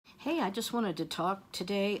Hey, I just wanted to talk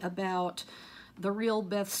today about the real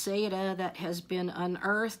Bethsaida that has been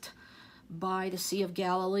unearthed by the Sea of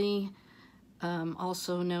Galilee,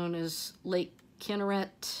 also known as Lake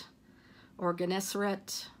Kinneret or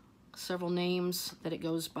Gennesaret, several names that it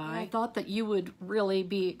goes by. I thought that you would really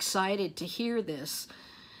be excited to hear this.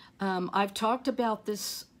 I've talked about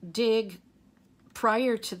this dig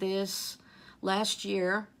prior to this last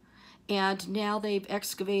year, and now they've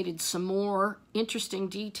excavated some more interesting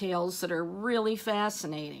details that are really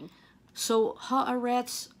fascinating. So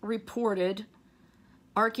Haaretz reported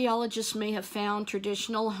archaeologists may have found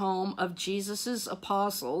traditional home of Jesus's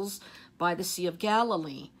apostles by the Sea of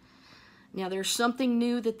Galilee. Now there's something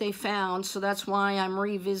new that they found, so that's why I'm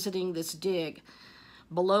revisiting this dig.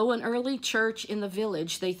 Below an early church in the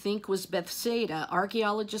village they think was Bethsaida,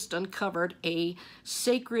 archaeologists uncovered a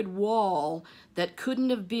sacred wall that couldn't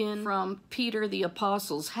have been from Peter the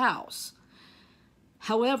Apostle's house.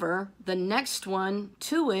 However, the next one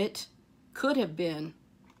to it could have been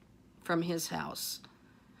from his house.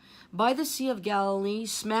 By the Sea of Galilee,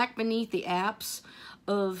 smack beneath the apse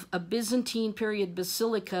of a Byzantine period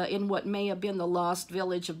basilica in what may have been the lost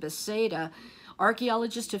village of Bethsaida,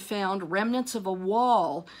 archaeologists have found remnants of a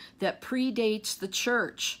wall that predates the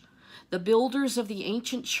church. The builders of the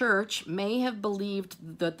ancient church may have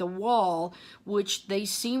believed that the wall, which they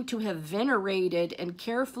seem to have venerated and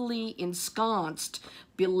carefully ensconced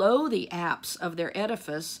below the apse of their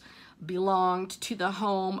edifice, belonged to the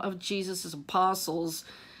home of Jesus' apostles,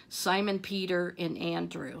 Simon Peter and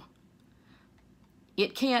Andrew.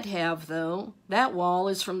 It can't have, though. That wall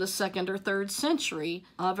is from the 2nd or 3rd century.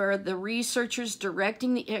 However, the researchers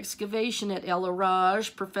directing the excavation at El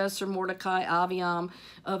Araj, Professor Mordecai Aviam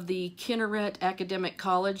of the Kinneret Academic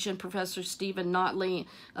College and Professor Stephen Notley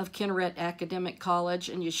of Kinneret Academic College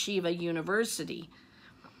and Yeshiva University.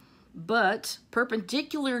 But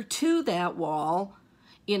perpendicular to that wall,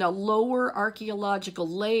 in a lower archaeological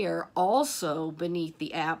layer, also beneath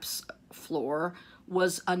the apse floor,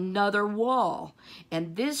 was another wall,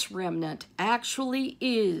 and this remnant actually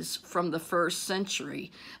is from the 1st century,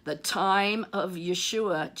 the time of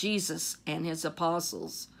Yeshua, Jesus, and his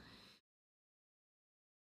apostles.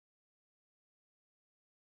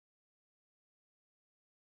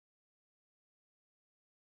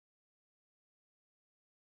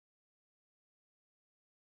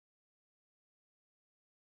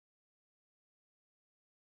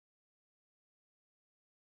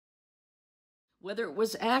 Whether it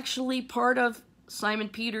was actually part of Simon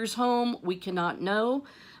Peter's home, we cannot know,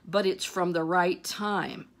 but it's from the right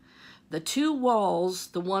time. The two walls,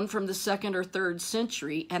 the one from the 2nd or 3rd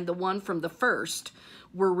century and the one from the 1st,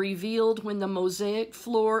 were revealed when the mosaic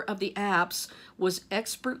floor of the apse was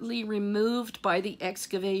expertly removed by the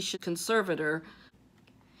excavation conservator.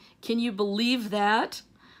 Can you believe that?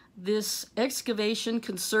 This excavation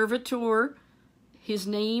conservator, his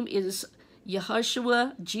name is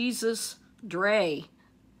Yehoshua Jesus Dre.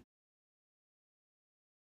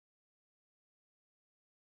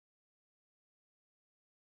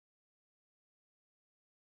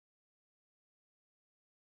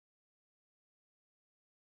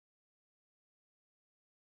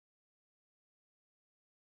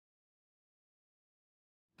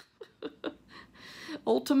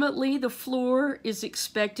 Ultimately, the floor is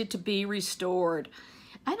expected to be restored.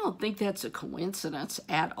 I don't think that's a coincidence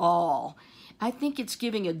at all. I think it's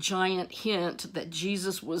giving a giant hint that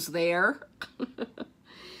Jesus was there.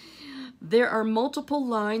 There are multiple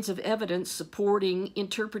lines of evidence supporting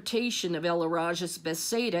interpretation of El Araj's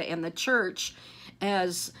Bethsaida and the church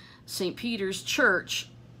as St. Peter's Church,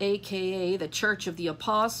 aka the Church of the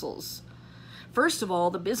Apostles. First of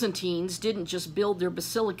all, the Byzantines didn't just build their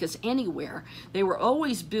basilicas anywhere. They were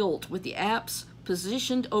always built with the apse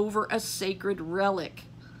positioned over a sacred relic.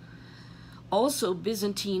 Also,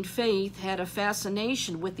 Byzantine faith had a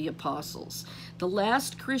fascination with the apostles. The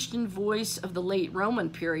last Christian voice of the late Roman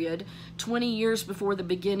period, 20 years before the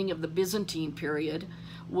beginning of the Byzantine period,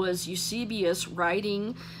 was Eusebius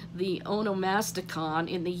writing the Onomasticon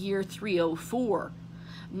in the year 304.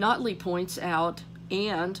 Notley points out,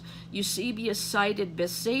 and Eusebius cited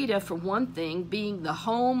Bethsaida for one thing, being the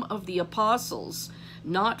home of the apostles,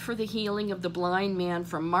 not for the healing of the blind man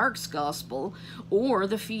from Mark's gospel or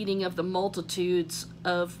the feeding of the multitudes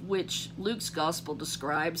of which Luke's gospel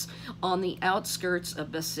describes on the outskirts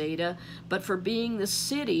of Bethsaida, but for being the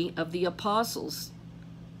city of the apostles.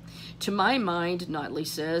 To my mind, Notley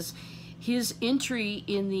says, his entry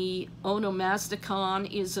in the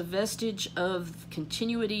Onomasticon is a vestige of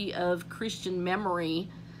continuity of Christian memory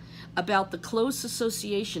about the close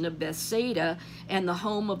association of Bethsaida and the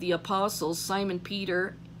home of the apostles, Simon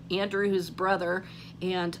Peter, Andrew his brother,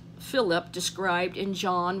 and Philip described in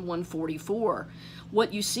John 1:44.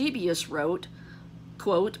 What Eusebius wrote,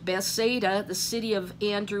 quote, Bethsaida, the city of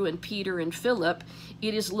Andrew and Peter and Philip,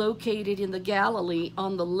 it is located in the Galilee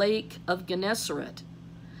on the lake of Gennesaret.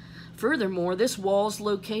 Furthermore, this wall's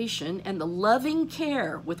location and the loving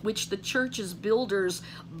care with which the church's builders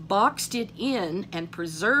boxed it in and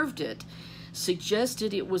preserved it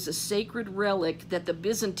suggested it was a sacred relic that the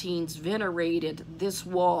Byzantines venerated this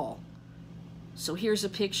wall. So here's a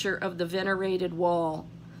picture of the venerated wall.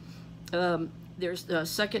 There's the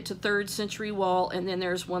 2nd to 3rd century wall, and then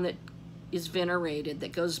there's one that is venerated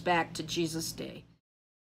that goes back to Jesus' day.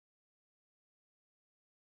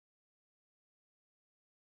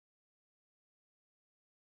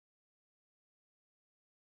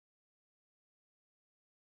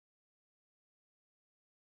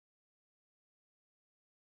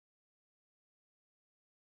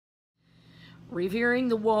 Revering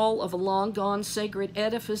the wall of a long-gone sacred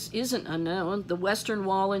edifice isn't unknown. The Western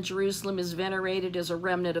Wall in Jerusalem is venerated as a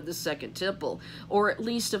remnant of the Second Temple, or at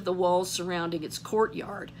least of the walls surrounding its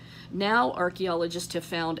courtyard. Now archaeologists have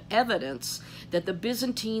found evidence that the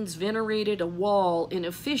Byzantines venerated a wall in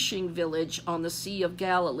a fishing village on the Sea of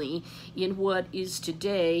Galilee in what is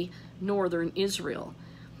today northern Israel.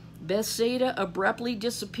 Bethsaida abruptly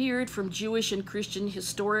disappeared from Jewish and Christian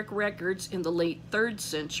historic records in the late 3rd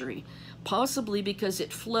century, possibly because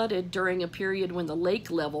it flooded during a period when the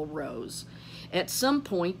lake level rose. At some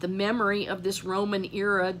point, the memory of this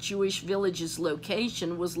Roman-era Jewish village's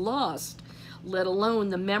location was lost, let alone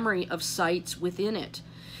the memory of sites within it.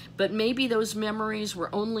 But maybe those memories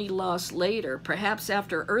were only lost later, perhaps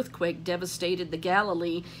after earthquake devastated the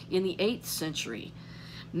Galilee in the 8th century.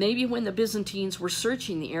 Maybe when the Byzantines were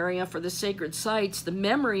searching the area for the sacred sites, the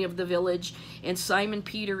memory of the village and Simon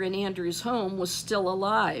Peter and Andrew's home was still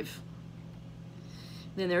alive.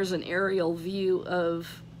 Then there's an aerial view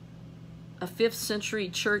of a 5th century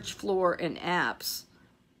church floor and apse.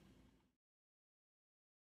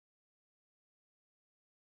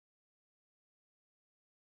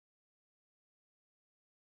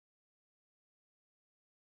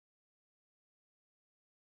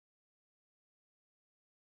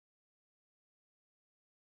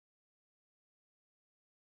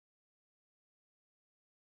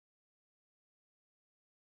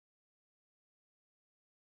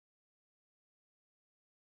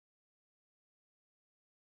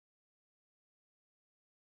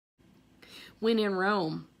 When in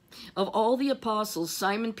Rome, of all the apostles,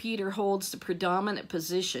 Simon Peter holds the predominant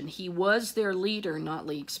position. He was their leader,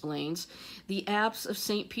 Notley explains. The apse of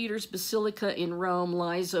St. Peter's Basilica in Rome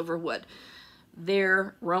lies over what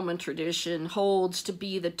their Roman tradition holds to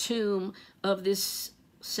be the tomb of this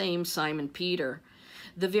same Simon Peter.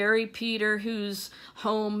 The very Peter whose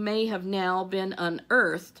home may have now been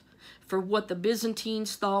unearthed for what the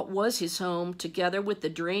Byzantines thought was his home, together with the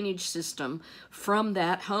drainage system from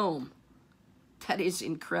that home. That is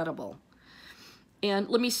incredible. And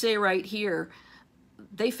let me say right here,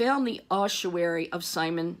 they found the ossuary of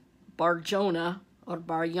Simon Bar-Jonah, or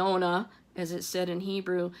Bar-Yonah, as it's said in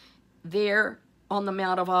Hebrew, there on the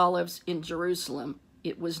Mount of Olives in Jerusalem.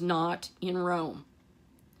 It was not in Rome.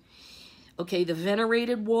 Okay, the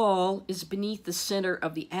venerated wall is beneath the center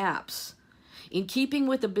of the apse. In keeping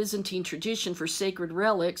with the Byzantine tradition for sacred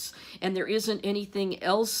relics, and there isn't anything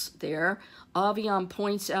else there, Aviam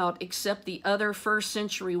points out, except the other 1st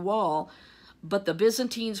century wall, but the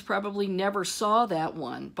Byzantines probably never saw that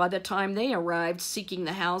one. By the time they arrived seeking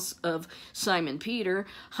the house of Simon Peter,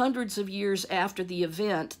 hundreds of years after the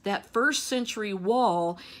event, that 1st century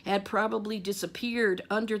wall had probably disappeared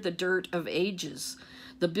under the dirt of ages.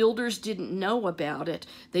 The builders didn't know about it.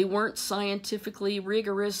 They weren't scientifically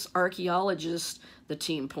rigorous archaeologists, the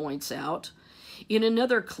team points out. In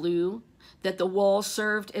another clue, that the wall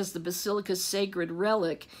served as the basilica's sacred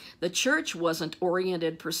relic, the church wasn't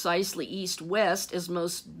oriented precisely east-west as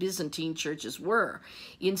most Byzantine churches were.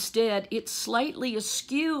 Instead, its slightly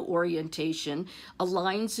askew orientation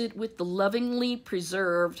aligns it with the lovingly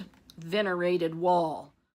preserved, venerated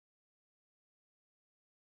wall.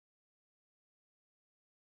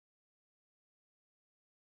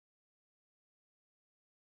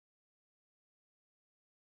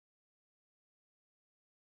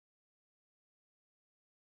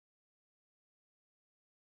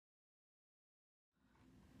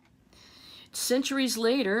 Centuries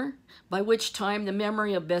later, by which time the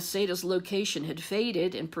memory of Bethsaida's location had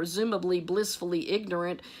faded, and presumably blissfully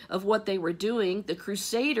ignorant of what they were doing, the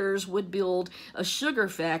Crusaders would build a sugar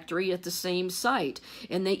factory at the same site,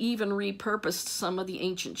 and they even repurposed some of the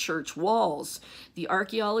ancient church walls. The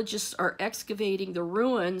archaeologists are excavating the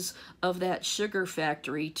ruins of that sugar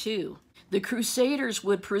factory too. The Crusaders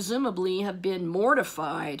would presumably have been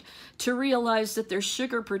mortified to realize that their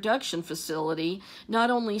sugar production facility not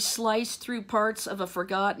only sliced through parts of a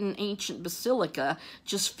forgotten ancient basilica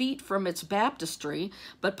just feet from its baptistry,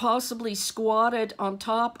 but possibly squatted on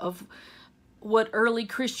top of what early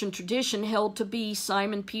Christian tradition held to be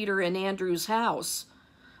Simon Peter and Andrew's house.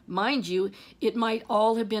 Mind you, it might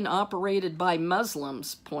all have been operated by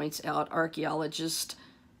Muslims, points out archaeologist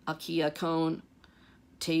Akia Cohn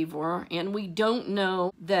Tavor, and we don't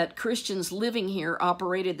know that Christians living here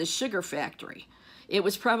operated the sugar factory. It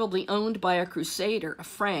was probably owned by a crusader, a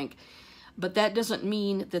Frank, but that doesn't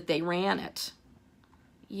mean that they ran it.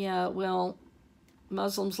 Yeah, well,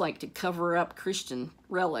 Muslims like to cover up Christian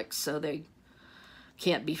relics so they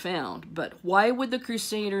can't be found. But why would the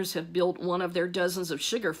Crusaders have built one of their dozens of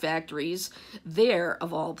sugar factories there,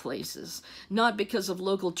 of all places? Not because of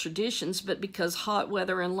local traditions, but because hot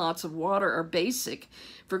weather and lots of water are basic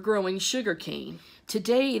for growing sugarcane.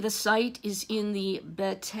 Today, the site is in the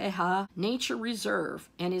Bethsaida Nature Reserve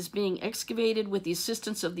and is being excavated with the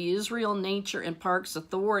assistance of the Israel Nature and Parks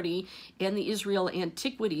Authority and the Israel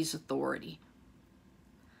Antiquities Authority.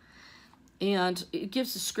 And it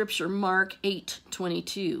gives the scripture, Mark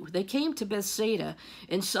 8:22. They came to Bethsaida,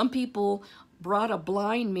 and some people brought a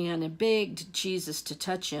blind man and begged Jesus to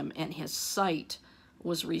touch him, and his sight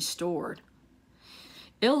was restored.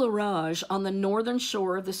 El-Araj, on the northern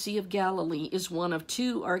shore of the Sea of Galilee, is one of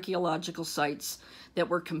two archaeological sites that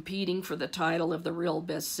were competing for the title of the real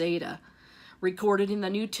Bethsaida. Recorded in the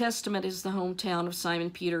New Testament as the hometown of Simon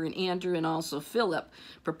Peter and Andrew and also Philip,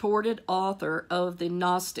 purported author of the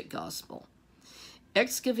Gnostic Gospel.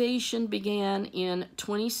 Excavation began in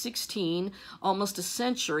 2016, almost a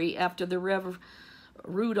century after the Rev.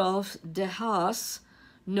 Rudolf de Haas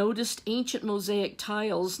noticed ancient mosaic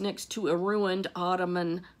tiles next to a ruined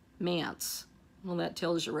Ottoman manse. Well, that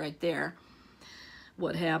tells you right there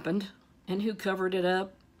what happened and who covered it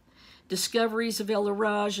up. Discoveries of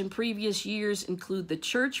El-Araj in previous years include the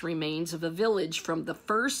church remains of a village from the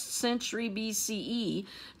 1st century BCE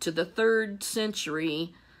to the 3rd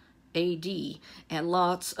century AD, and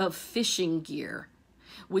lots of fishing gear,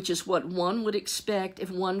 which is what one would expect if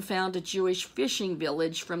one found a Jewish fishing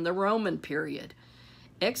village from the Roman period.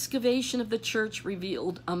 Excavation of the church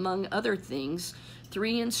revealed, among other things,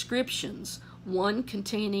 3 inscriptions, one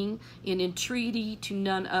containing an entreaty to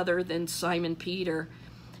none other than Simon Peter.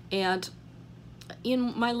 And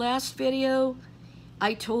in my last video,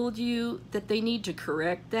 I told you that they need to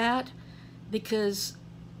correct that because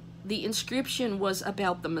the inscription was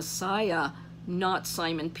about the Messiah, not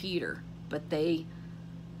Simon Peter, but they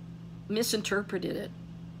misinterpreted it.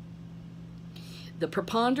 The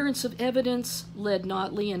preponderance of evidence led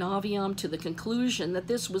Notley and Aviam to the conclusion that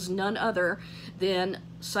this was none other than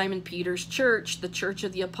Simon Peter's church, the Church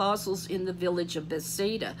of the Apostles in the village of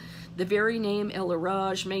Bethsaida. The very name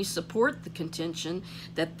El-Araj may support the contention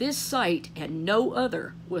that this site and no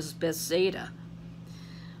other was Bethsaida.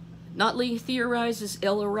 Notley theorizes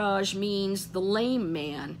El-Araj means the lame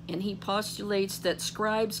man, and he postulates that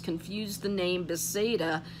scribes confused the name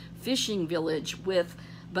Bethsaida, fishing village, with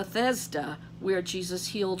Bethesda, where Jesus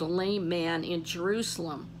healed a lame man in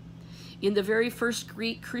Jerusalem. In the very first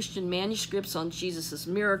Greek Christian manuscripts on Jesus'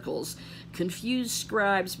 miracles, confused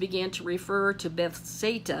scribes began to refer to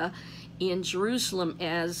Bethsaida in Jerusalem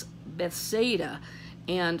as Bethsaida,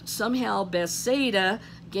 and somehow Bethsaida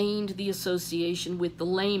gained the association with the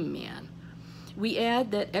lame man. We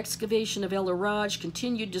add that excavation of El-Araj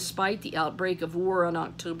continued despite the outbreak of war on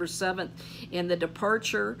October 7th and the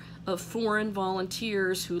departure of foreign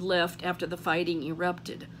volunteers who left after the fighting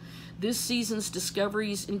erupted. This season's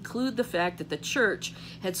discoveries include the fact that the church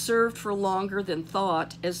had served for longer than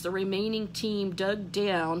thought. As the remaining team dug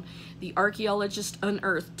down, the archaeologists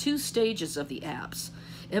unearthed 2 stages of the apse.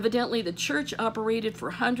 Evidently, the church operated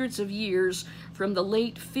for hundreds of years from the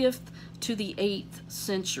late 5th to the 8th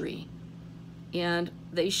century. And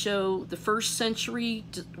they show the 1st century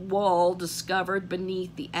wall discovered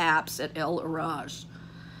beneath the apse at El-Araj.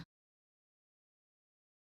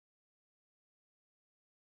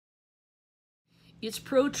 Its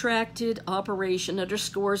protracted operation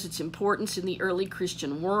underscores its importance in the early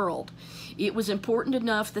Christian world. It was important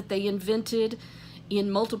enough that they invented in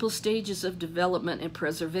multiple stages of development and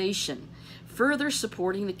preservation, further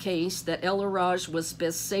supporting the case that El-Araj was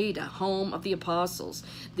Bethsaida, home of the apostles.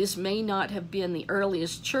 This may not have been the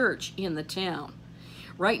earliest church in the town.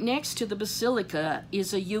 Right next to the basilica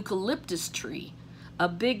is a eucalyptus tree, a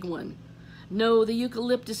big one. No, the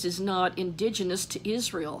eucalyptus is not indigenous to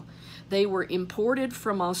Israel. They were imported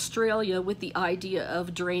from Australia with the idea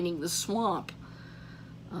of draining the swamp.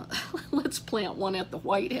 Let's plant one at the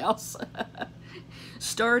White House.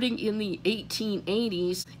 Starting in the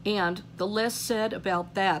 1880s, and the less said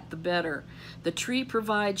about that, the better. The tree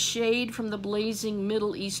provides shade from the blazing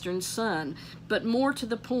Middle Eastern sun, but more to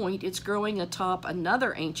the point, it's growing atop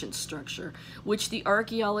another ancient structure, which the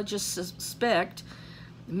archaeologists suspect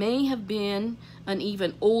may have been an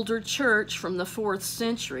even older church from the 4th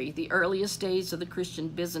century, the earliest days of the Christian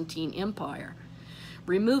Byzantine Empire.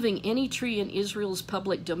 Removing any tree in Israel's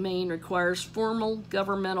public domain requires formal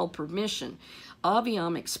governmental permission.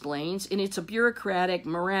 Aviam explains, and it's a bureaucratic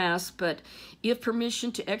morass, but if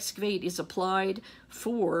permission to excavate is applied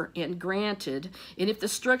for and granted, and if the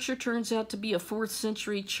structure turns out to be a 4th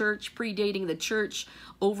century church predating the church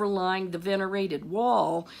overlying the venerated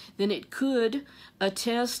wall, then it could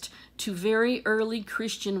attest to very early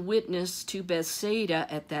Christian witness to Bethsaida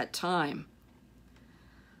at that time.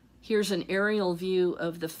 Here's an aerial view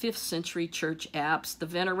of the 5th century church apse, the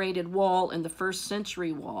venerated wall, and the 1st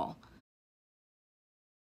century wall.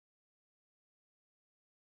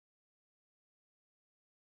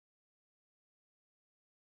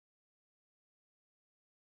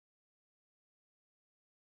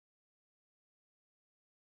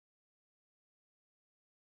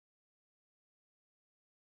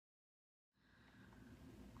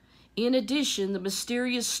 In addition, the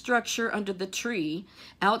mysterious structure under the tree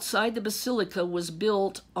outside the basilica was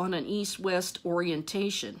built on an east-west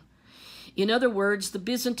orientation. In other words, the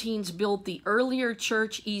Byzantines built the earlier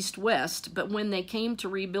church east-west, but when they came to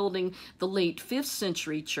rebuilding the late 5th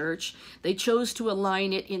century church, they chose to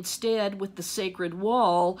align it instead with the sacred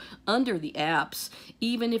wall under the apse,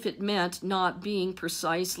 even if it meant not being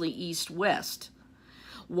precisely east-west.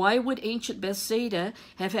 Why would ancient Bethsaida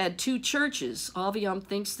have had 2 churches? Aviam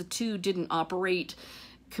thinks the 2 didn't operate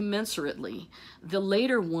commensurately. The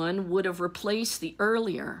later one would have replaced the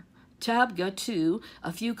earlier. Tabga, too,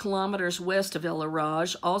 a few kilometers west of El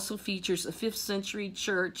Araj, also features a 5th century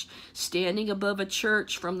church standing above a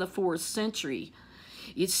church from the 4th century.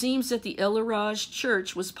 It seems that the El Araj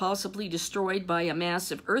church was possibly destroyed by a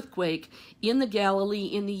massive earthquake in the Galilee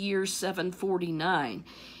in the year 749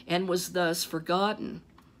 and was thus forgotten.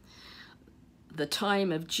 The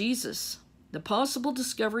time of Jesus. The possible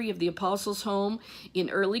discovery of the apostles' home in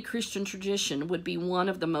early Christian tradition would be one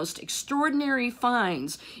of the most extraordinary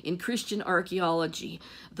finds in Christian archaeology,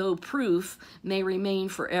 though proof may remain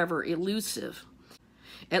forever elusive.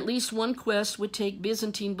 At least one quest would take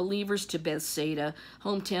Byzantine believers to Bethsaida,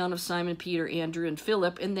 hometown of Simon, Peter, Andrew, and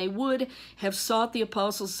Philip, and they would have sought the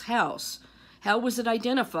apostles' house. How was it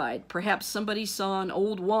identified? Perhaps somebody saw an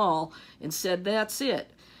old wall and said, "That's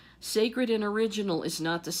it." Sacred and original is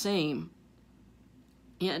not the same.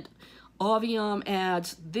 And Aviam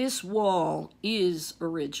adds, this wall is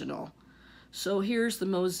original. So here's the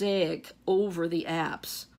mosaic over the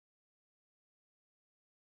apse.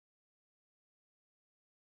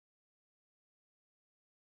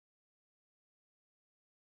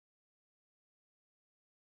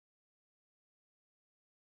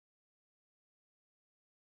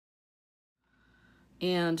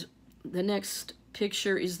 And the next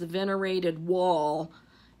picture is the venerated wall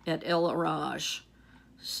at El Araj.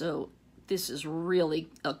 So this is really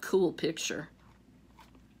a cool picture.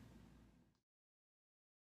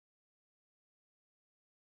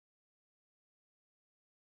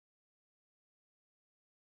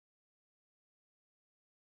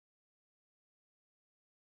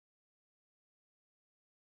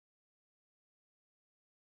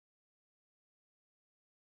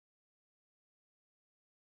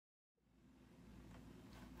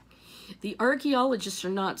 The archaeologists are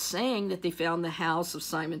not saying that they found the house of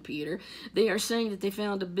Simon Peter. They are saying that they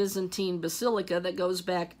found a Byzantine basilica that goes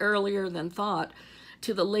back earlier than thought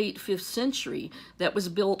to the late 5th century that was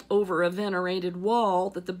built over a venerated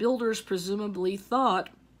wall that the builders presumably thought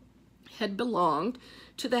had belonged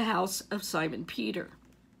to the house of Simon Peter.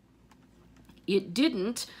 It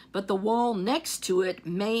didn't, but the wall next to it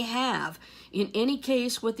may have. In any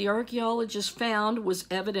case, what the archaeologists found was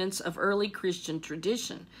evidence of early Christian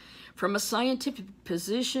tradition. From a scientific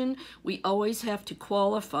position, we always have to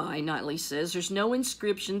qualify, Knightley says. There's no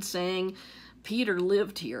inscription saying Peter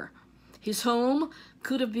lived here. His home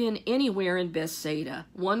could have been anywhere in Bethsaida.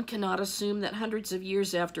 One cannot assume that hundreds of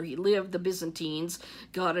years after he lived, the Byzantines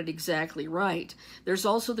got it exactly right. There's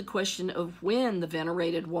also the question of when the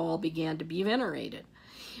venerated wall began to be venerated.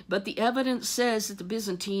 But the evidence says that the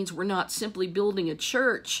Byzantines were not simply building a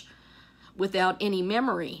church without any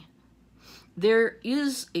memory. There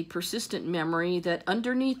is a persistent memory that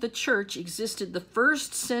underneath the church existed the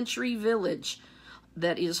 1st century village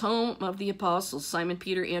that is home of the apostles, Simon,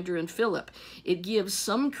 Peter, Andrew, and Philip. It gives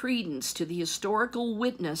some credence to the historical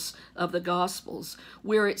witness of the Gospels,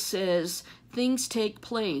 where it says things take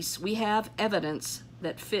place. We have evidence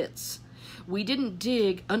that fits. We didn't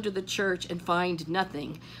dig under the church and find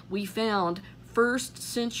nothing. We found first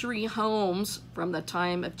century homes from the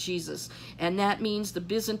time of Jesus. And that means the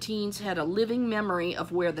Byzantines had a living memory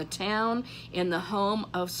of where the town and the home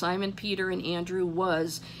of Simon, Peter, and Andrew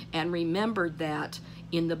was, and remembered that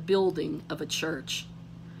in the building of a church.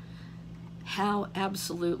 How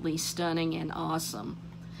absolutely stunning and awesome.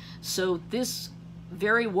 So this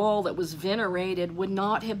very wall that was venerated would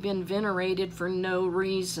not have been venerated for no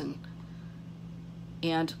reason,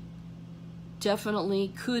 and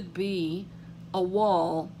definitely could be a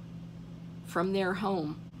wall from their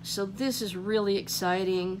home. So this is really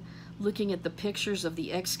exciting, looking at the pictures of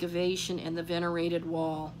the excavation and the venerated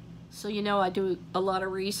wall. So you know, I do a lot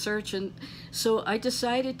of research, and so I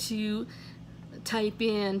decided to type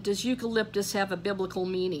in, does eucalyptus have a biblical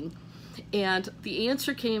meaning? And the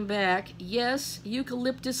answer came back, yes,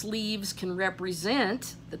 eucalyptus leaves can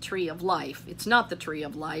represent the tree of life. It's not the tree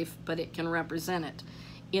of life, but it can represent it.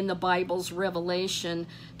 In the Bible's Revelation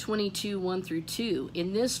 22, 1 through 2.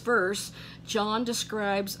 In this verse, John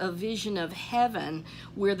describes a vision of heaven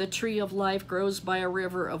where the tree of life grows by a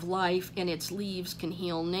river of life and its leaves can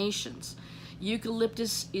heal nations.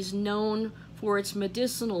 Eucalyptus is known for its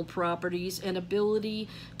medicinal properties and ability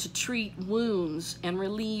to treat wounds and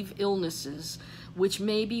relieve illnesses, which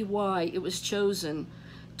may be why it was chosen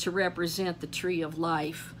to represent the tree of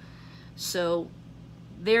life. So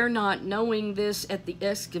they're not knowing this at the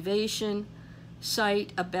excavation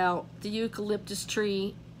site about the eucalyptus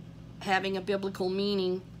tree having a biblical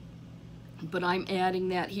meaning, but I'm adding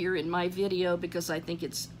that here in my video because I think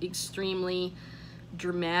it's extremely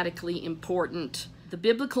dramatically important. The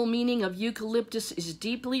biblical meaning of eucalyptus is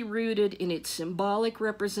deeply rooted in its symbolic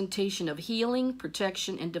representation of healing,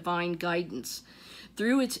 protection, and divine guidance.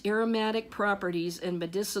 Through its aromatic properties and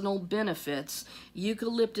medicinal benefits,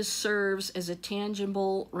 eucalyptus serves as a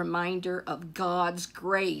tangible reminder of God's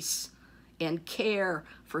grace and care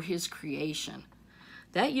for His creation.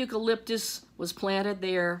 That eucalyptus was planted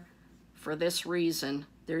there for this reason.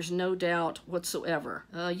 There's no doubt whatsoever.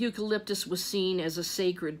 Eucalyptus was seen as a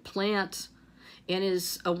sacred plant and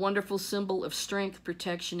is a wonderful symbol of strength,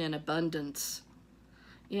 protection, and abundance.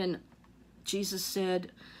 And Jesus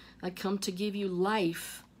said, I come to give you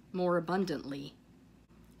life more abundantly.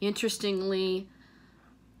 Interestingly,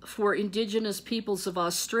 for indigenous peoples of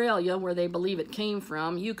Australia, where they believe it came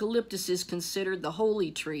from, eucalyptus is considered the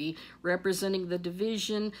holy tree, representing the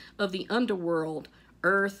division of the underworld,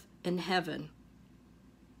 earth, and heaven.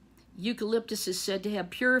 Eucalyptus is said to have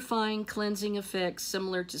purifying, cleansing effects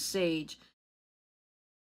similar to sage.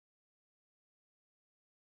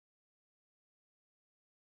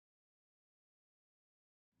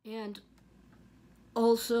 And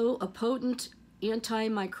also a potent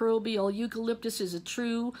antimicrobial. Eucalyptus is a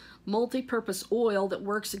true multi-purpose oil that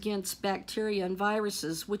works against bacteria and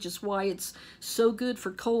viruses, which is why it's so good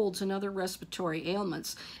for colds and other respiratory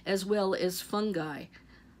ailments, as well as fungi.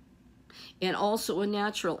 And also a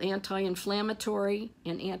natural anti-inflammatory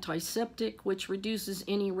and antiseptic, which reduces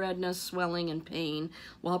any redness, swelling, and pain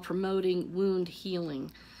while promoting wound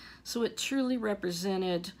healing. So it truly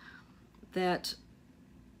represented that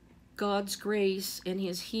God's grace and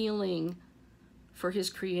His healing for His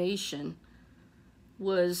creation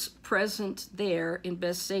was present there in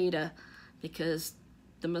Bethsaida because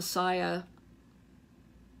the Messiah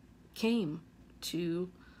came to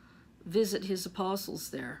visit His apostles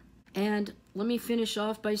there. And let me finish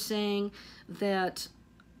off by saying that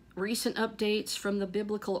recent updates from the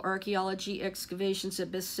biblical archaeology excavations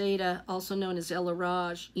at Bethsaida, also known as El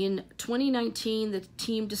Araj. In 2019, the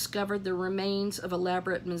team discovered the remains of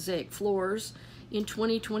elaborate mosaic floors. In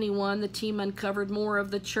 2021, the team uncovered more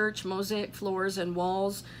of the church mosaic floors and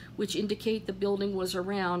walls, which indicate the building was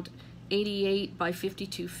around 88 by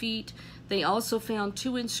 52 feet. They also found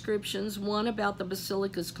two inscriptions, one about the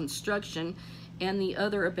basilica's construction and the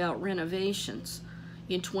other about renovations.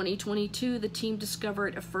 In 2022, the team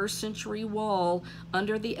discovered a first-century wall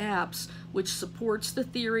under the apse, which supports the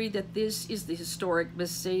theory that this is the historic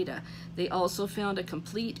Bethsaida. They also found a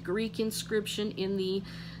complete Greek inscription in the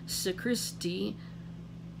sacristy,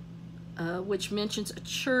 which mentions a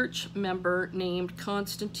church member named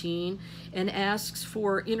Constantine and asks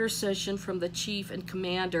for intercession from the chief and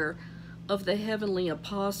commander of the heavenly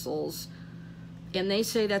apostles. And they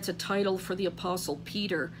say that's a title for the apostle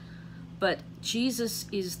Peter. But Jesus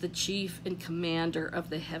is the chief and commander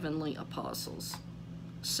of the heavenly apostles.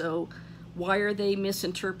 So Why are they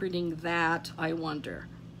misinterpreting that, I wonder?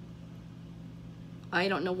 I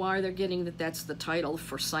don't know why they're getting that that's the title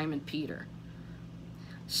for Simon Peter.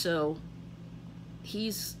 So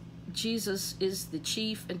Jesus is the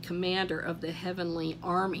chief and commander of the heavenly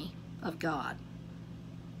army of God.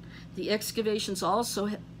 The excavations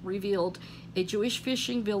also revealed a Jewish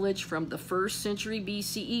fishing village from the 1st century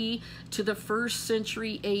BCE to the 1st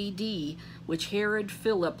century AD, which Herod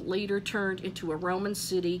Philip later turned into a Roman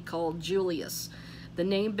city called Julius. The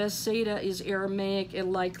name Bethsaida is Aramaic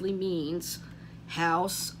and likely means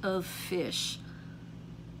house of fish.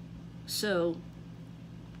 So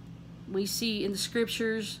we see in the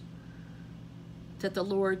scriptures that the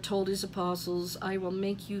Lord told his apostles, I will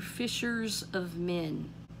make you fishers of men.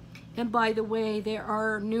 And by the way, there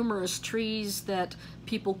are numerous trees that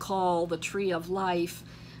people call the tree of life,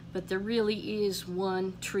 but there really is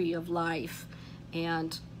one tree of life.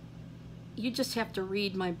 And you just have to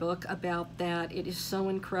read my book about that. It is so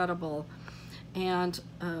incredible. And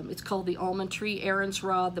it's called The Almond Tree, Aaron's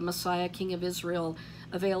Rod, the Messiah, King of Israel,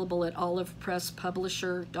 available at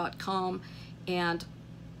olivepresspublisher.com. And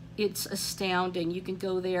it's astounding. You can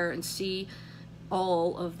go there and see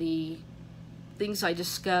all of the things I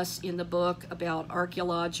discuss in the book about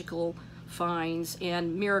archaeological finds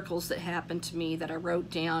and miracles that happened to me that I wrote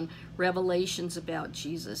down, revelations about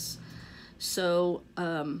Jesus. So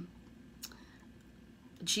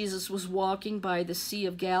Jesus was walking by the Sea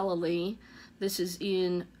of Galilee. This is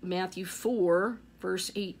in Matthew 4, verse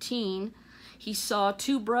 18. He saw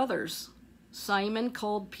two brothers, Simon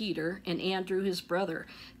called Peter and Andrew his brother,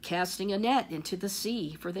 casting a net into the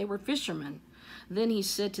sea, for they were fishermen. Then he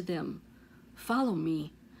said to them, follow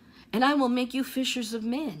me, and I will make you fishers of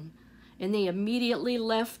men. And they immediately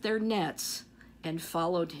left their nets and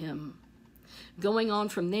followed him. Going on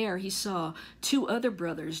from there, he saw two other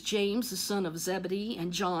brothers, James, the son of Zebedee,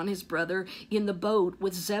 and John, his brother, in the boat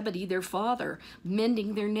with Zebedee, their father,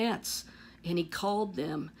 mending their nets. And he called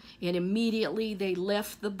them, and immediately they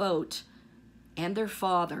left the boat and their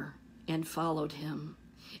father and followed him.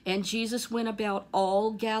 And Jesus went about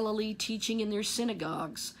all Galilee, teaching in their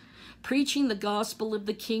synagogues, preaching the gospel of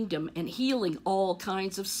the kingdom and healing all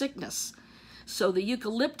kinds of sickness. So the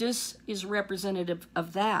eucalyptus is representative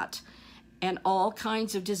of that, and all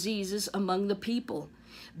kinds of diseases among the people.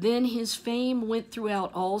 Then his fame went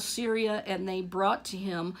throughout all Syria, and they brought to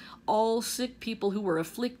him all sick people who were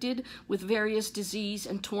afflicted with various disease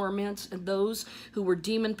and torments, and those who were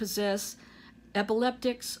demon-possessed,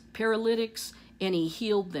 epileptics, paralytics, and he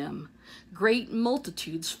healed them. Great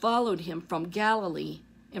multitudes followed him from Galilee,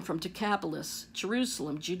 and from Decapolis,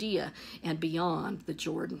 Jerusalem, Judea, and beyond the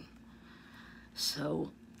Jordan.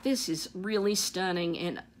 So this is really stunning,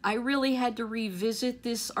 and I really had to revisit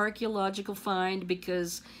this archaeological find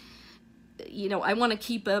because, you know, I want to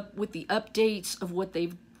keep up with the updates of what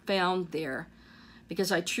they've found there, because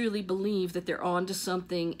I truly believe that they're on to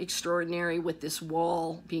something extraordinary with this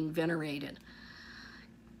wall being venerated.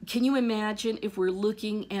 Can you imagine if we're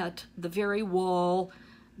looking at the very wall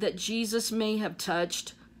that Jesus may have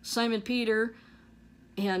touched? Simon Peter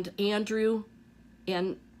and Andrew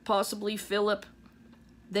and possibly Philip,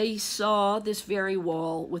 they saw this very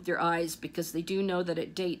wall with their eyes because they do know that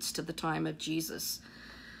it dates to the time of Jesus.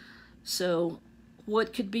 So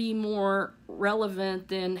what could be more relevant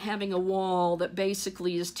than having a wall that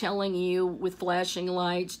basically is telling you with flashing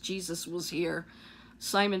lights, Jesus was here,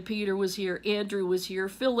 Simon Peter was here, Andrew was here,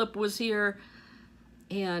 Philip was here,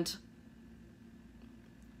 and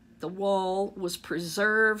the wall was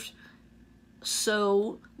preserved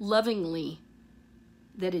so lovingly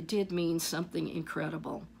that it did mean something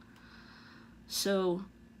incredible. So,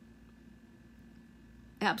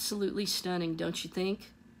 absolutely stunning, don't you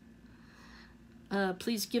think?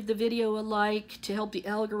 Please give the video a like to help the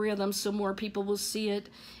algorithm so more people will see it.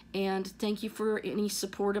 And thank you for any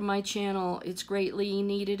support of my channel. It's greatly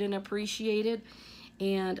needed and appreciated.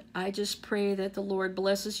 And I just pray that the Lord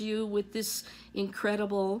blesses you with this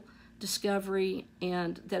incredible discovery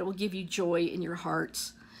and that it will give you joy in your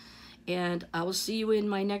hearts. And I will see you in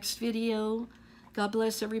my next video. God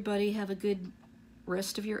bless everybody. Have a good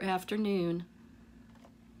rest of your afternoon.